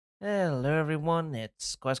Hello everyone,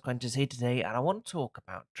 it's Quentis here today, and I want to talk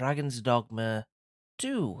about Dragon's Dogma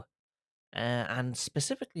 2, and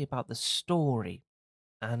specifically about the story.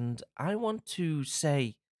 And I want to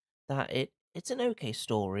say that it's an okay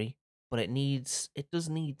story, but it does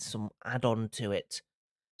need some add-on to it.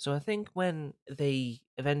 So I think when they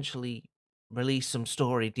eventually release some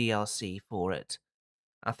story DLC for it,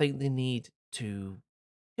 I think they need to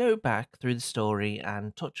go back through the story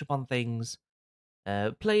and touch upon things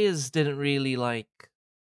players didn't really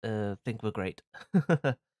think were great.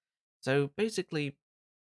 So basically,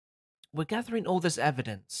 we're gathering all this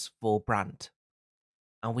evidence for Brandt,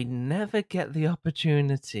 and we never get the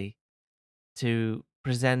opportunity to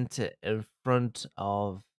present it in front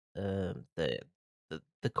of the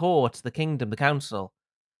court, the kingdom, the council.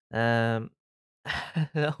 Um,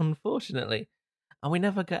 Unfortunately, and we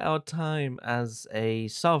never get our time as a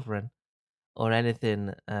sovereign or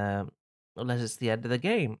anything, unless it's the end of the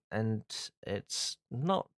game, and it's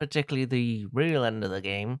not particularly the real end of the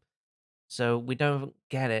game, so we don't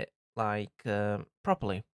get it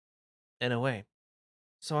properly in a way.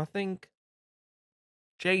 So I think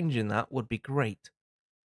changing that would be great,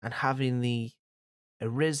 and having the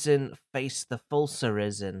Arisen face the false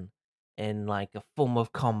Arisen in like a form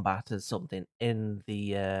of combat or something in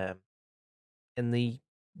the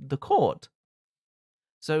court.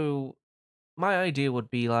 So my idea would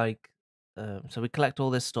be so we collect all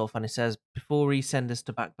this stuff, and he says before he send us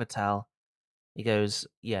to Back Patel, he goes,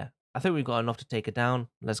 "Yeah, I think we've got enough to take it down.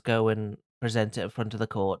 Let's go and present it in front of the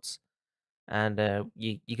courts." And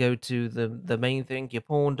you go to the main thing. Your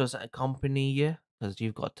pawn doesn't accompany you because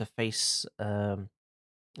you've got to face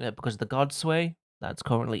because the Godsway that's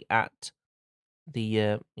currently at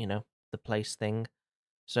the the place thing.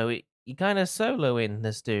 So you kind of solo in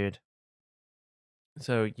this dude.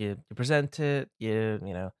 So you present it.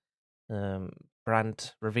 Um,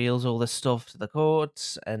 Brandt reveals all this stuff to the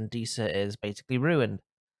courts, and Disa is basically ruined.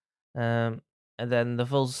 Um, and then the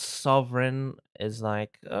full sovereign is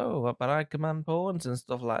like, "Oh, but I command pawns and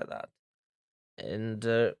stuff like that." And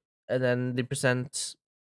and then they present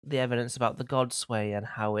the evidence about the god sway and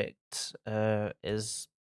how it is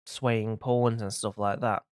swaying pawns and stuff like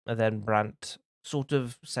that. And then Brandt sort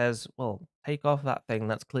of says, "Well, take off that thing.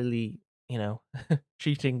 That's clearly,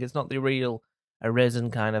 cheating. It's not the real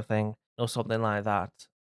arisen kind of thing." Or something like that.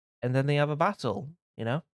 And then they have a battle,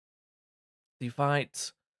 They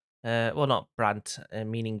fight, well, not Brant,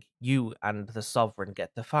 meaning you and the Sovereign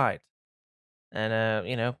get to fight. And,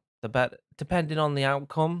 the bet, depending on the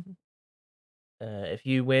outcome, if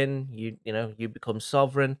you win, you become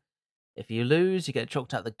Sovereign. If you lose, you get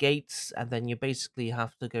chucked out the gates, and then you basically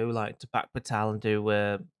have to go, like, to Back Batal and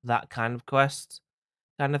do that kind of quest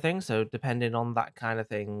kind of thing. So, depending on that kind of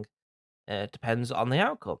thing, depends on the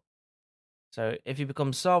outcome. So if you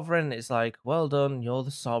become sovereign, it's like, well done, you're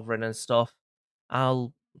the sovereign and stuff.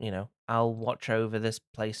 I'll watch over this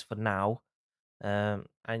place for now. And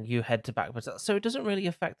you head to back. So it doesn't really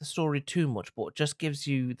affect the story too much, but it just gives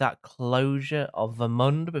you that closure of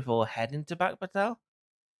Vermund before heading to Back Batal.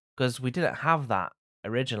 Because we didn't have that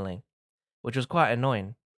originally, which was quite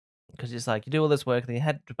annoying. Because it's like you do all this work, then you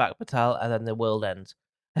head to Back Batal, and then the world ends.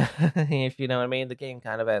 If you know what I mean, the game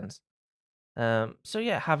kind of ends. So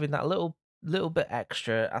yeah, having that little bit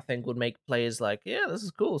extra, I think, would make players like, yeah, this is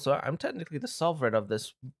cool. So I'm technically the sovereign of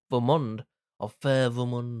this Vermund, of Fair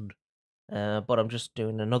Vermund, but I'm just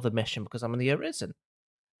doing another mission because I'm in the Arisen,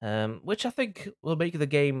 which I think will make the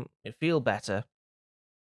game feel better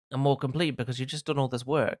and more complete because you've just done all this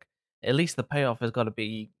work. At least the payoff has got to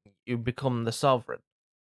be you become the sovereign.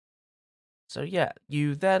 So yeah,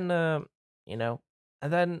 you then, you know,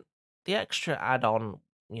 and then the extra add-on,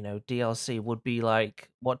 DLC would be like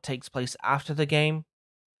what takes place after the game,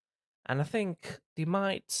 and I think they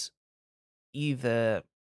might either.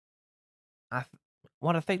 I, th-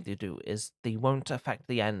 what I think they do is they won't affect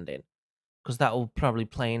the ending because that will probably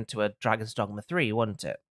play into a Dragon's Dogma 3, won't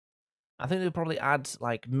it? I think they'll probably add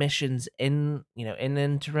like missions in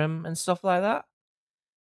interim and stuff like that.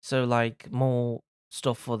 So like more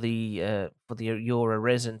stuff for the your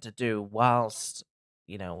Arisen to do whilst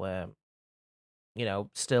you know um,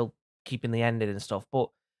 still keeping the ending and stuff. But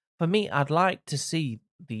for me, I'd like to see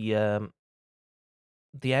the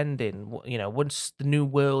ending. Once the new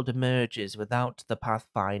world emerges without the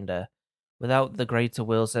Pathfinder, without the Greater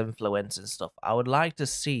World's influence and stuff. I would like to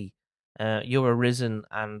see your Arisen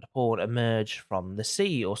and Pawn emerge from the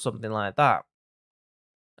sea or something like that,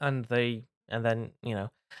 and then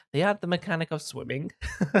they add the mechanic of swimming.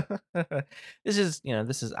 This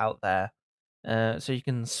is out there, so you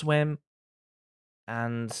can swim,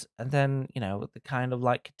 and then the kind of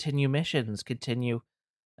like continue missions, continue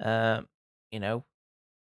um, you know,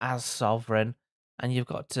 as sovereign, and you've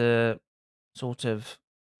got to sort of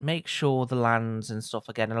make sure the lands and stuff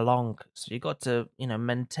are getting along. So you've got to,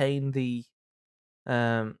 maintain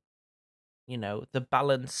um, the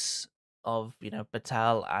balance of,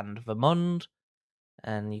 Batel and Vermund,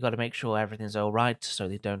 and you got to make sure everything's all right so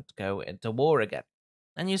they don't go into war again.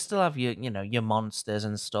 And you still have your monsters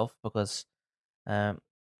and stuff because um,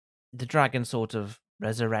 the dragon sort of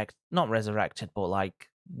not resurrected, but like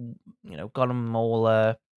got them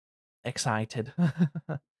all excited.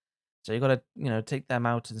 So you got to take them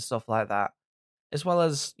out and stuff like that, as well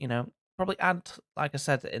as probably add, like I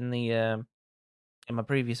said in my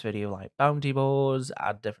previous video, like bounty boards,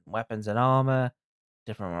 add different weapons and armor,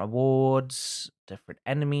 different rewards, different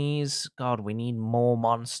enemies. God, we need more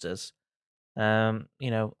monsters. Add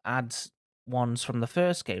ones from the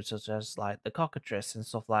first game, such as like the cockatrice and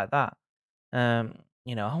stuff like that. I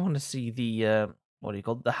want to see the what do you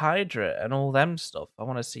call it? The Hydra and all them stuff. I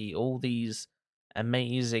want to see all these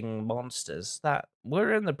amazing monsters that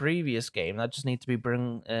were in the previous game that just need to be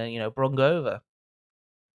brung over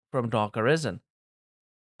from Dark Arisen,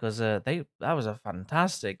 because that was a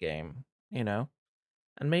fantastic game, and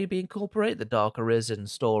maybe incorporate the Dark Arisen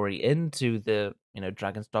story into the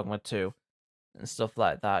Dragon's Dogma 2 and stuff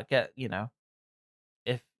like that.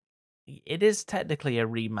 If it is technically a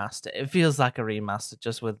remaster, it feels like a remaster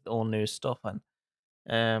just with all new stuff. And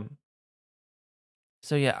um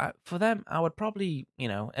so yeah, for them I would probably,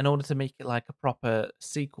 in order to make it like a proper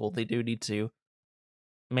sequel, they do need to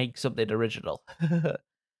make something original.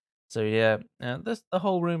 So yeah, this the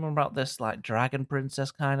whole rumor about this like dragon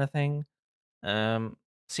princess kind of thing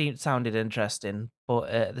sounded interesting, but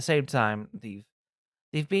at the same time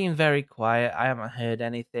they've been very quiet. I haven't heard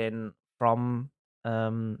anything from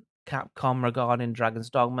Capcom regarding Dragon's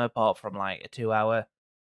Dogma apart from like a 2 hour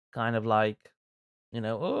kind of like,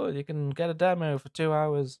 oh, you can get a demo for 2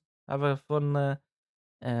 hours, have a fun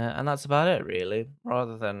and that's about it really,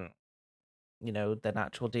 rather than than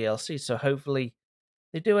actual DLC. So hopefully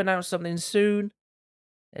they do announce something soon.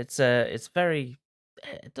 It's very,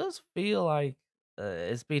 it does feel like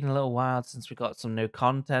it's been a little while since we got some new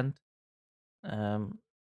content. Um,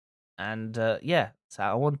 and yeah, so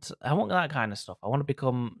I want that kind of stuff. I want to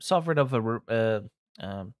become sovereign of Vermund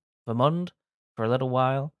for a little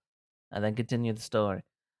while, and then continue the story.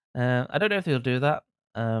 I don't know if he'll do that,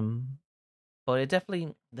 but it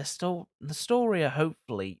definitely the story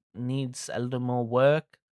hopefully needs a little more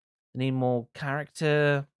work. Need more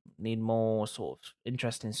character. Need more sort of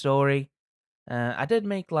interesting story. I did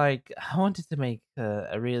make like I wanted to make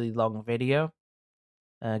a really long video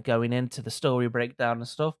going into the story breakdown and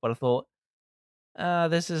stuff, but I thought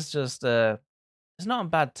this is just it's not in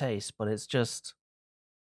bad taste, but it's just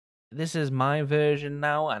this is my version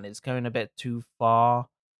now, and it's going a bit too far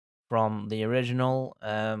from the original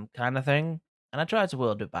kind of thing. And I tried to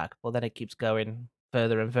world it back, but then it keeps going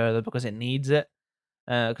further and further because it needs it.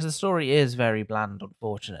 Because the story is very bland,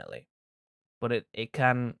 unfortunately. But it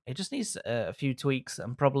just needs a few tweaks,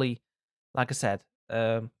 and probably, like I said,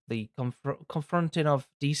 the confronting of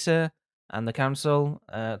Disa and the console,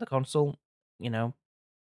 you know,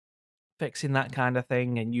 fixing that kind of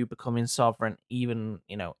thing, and you becoming sovereign, even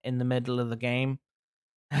in the middle of the game,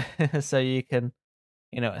 so you can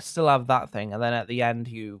still have that thing, and then at the end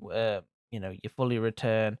you fully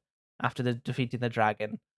return after defeating the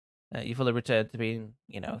dragon. You fully return to being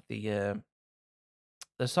the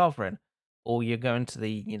sovereign, or you're going to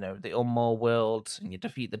the Unmore world and you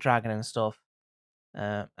defeat the dragon and stuff,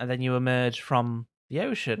 and then you emerge from the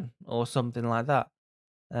ocean or something like that,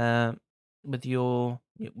 uh, with you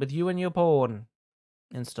and your pawn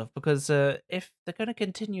and stuff. Because if they're going to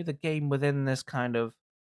continue the game within this kind of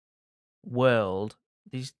world,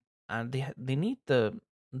 these and they need an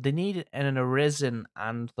arisen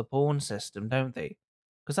and the pawn system, don't they?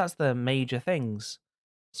 Because that's the major things.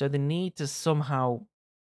 So they need to somehow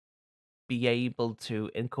be able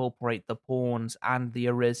to incorporate the pawns and the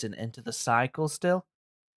arisen into the cycle still.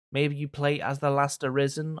 Maybe you play as the last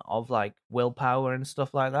arisen of like willpower and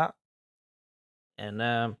stuff like that.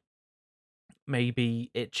 And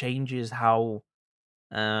maybe it changes how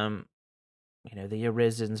um the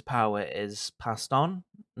Arisen's power is passed on,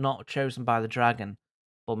 not chosen by the dragon,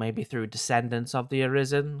 but maybe through descendants of the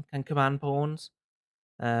Arisen can command pawns.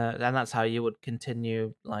 And that's how you would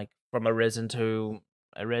continue, like from Arisen to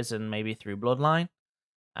Arisen, maybe through bloodline,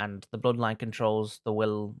 and the bloodline controls the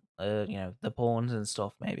will, the pawns and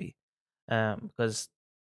stuff, maybe. Because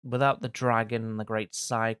without the dragon and the great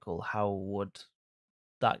cycle, how would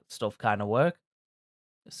that stuff kind of work?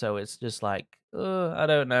 So it's just like, I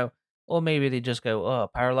don't know. or maybe they just go, "Oh,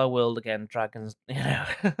 parallel world again, dragons," you know.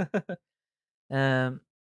 um,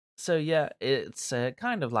 so yeah, it's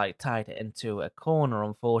kind of like tied it into a corner,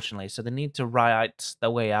 unfortunately. So they need to write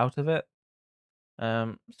their way out of it.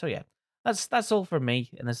 So yeah, that's all from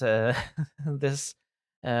me in this this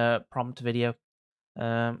prompt video.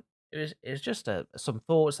 It was just some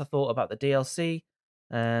thoughts I thought about the DLC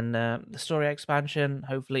and the story expansion.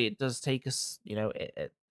 Hopefully, it does take us.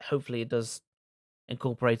 Hopefully it does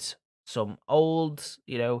incorporate some old,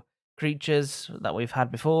 creatures that we've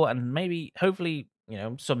had before, and maybe, hopefully,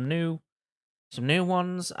 some new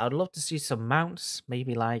ones. I'd love to see some mounts.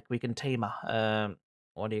 Maybe like we can tame a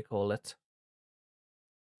what do you call it?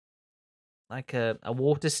 Like a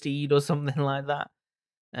water steed or something like that,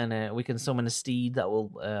 and we can summon a steed that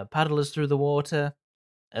will paddle us through the water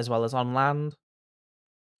as well as on land.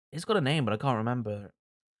 It's got a name, but I can't remember.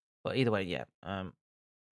 But either way, yeah.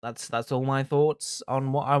 That's all my thoughts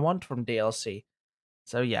on what I want from DLC.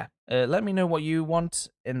 So yeah, let me know what you want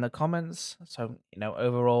in the comments. So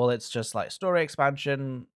overall, it's just like story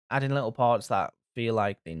expansion, adding little parts that feel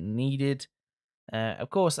like they needed. Of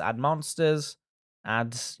course, add monsters,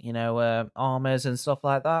 add armors and stuff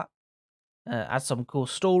like that. Add some cool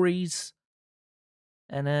stories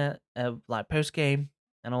and like post game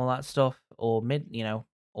and all that stuff, or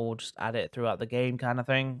or just add it throughout the game kind of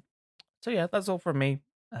thing. So yeah, that's all from me,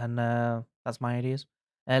 and that's my ideas.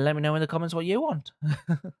 Let me know in the comments what you want.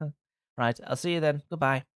 Right, I'll see you then.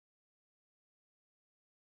 Goodbye.